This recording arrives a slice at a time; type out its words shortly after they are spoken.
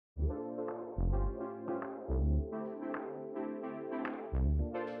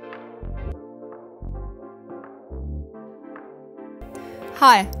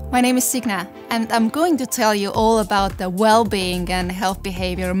Hi, my name is Signe, and I'm going to tell you all about the Well-being and Health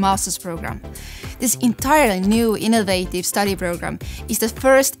Behavior Master's Program. This entirely new innovative study program is the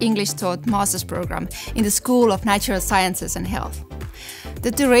first English-taught master's program in the School of Natural Sciences and Health.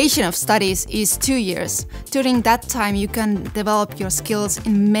 The duration of studies is 2 years. During that time, you can develop your skills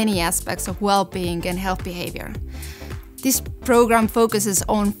in many aspects of well-being and health behavior. This program focuses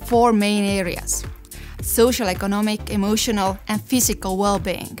on 4 main areas: social, economic, emotional, and physical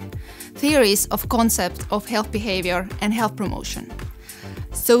well-being, theories of concept of health behavior and health promotion,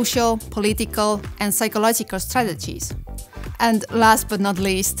 social, political, and psychological strategies, and last but not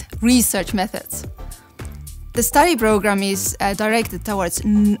least, research methods. The study program is directed towards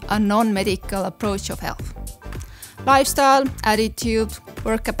a non-medical approach of health. Lifestyle, attitude,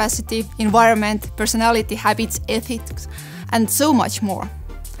 work capacity, environment, personality, habits, ethics, and so much more.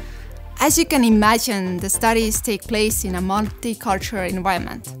 As you can imagine, the studies take place in a multicultural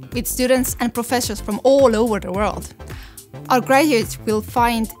environment, with students and professors from all over the world. Our graduates will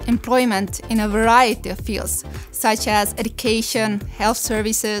find employment in a variety of fields, such as education, health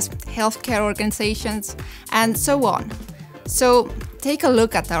services, healthcare organizations, and so on. So take a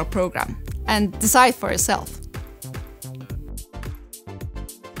look at our program and decide for yourself.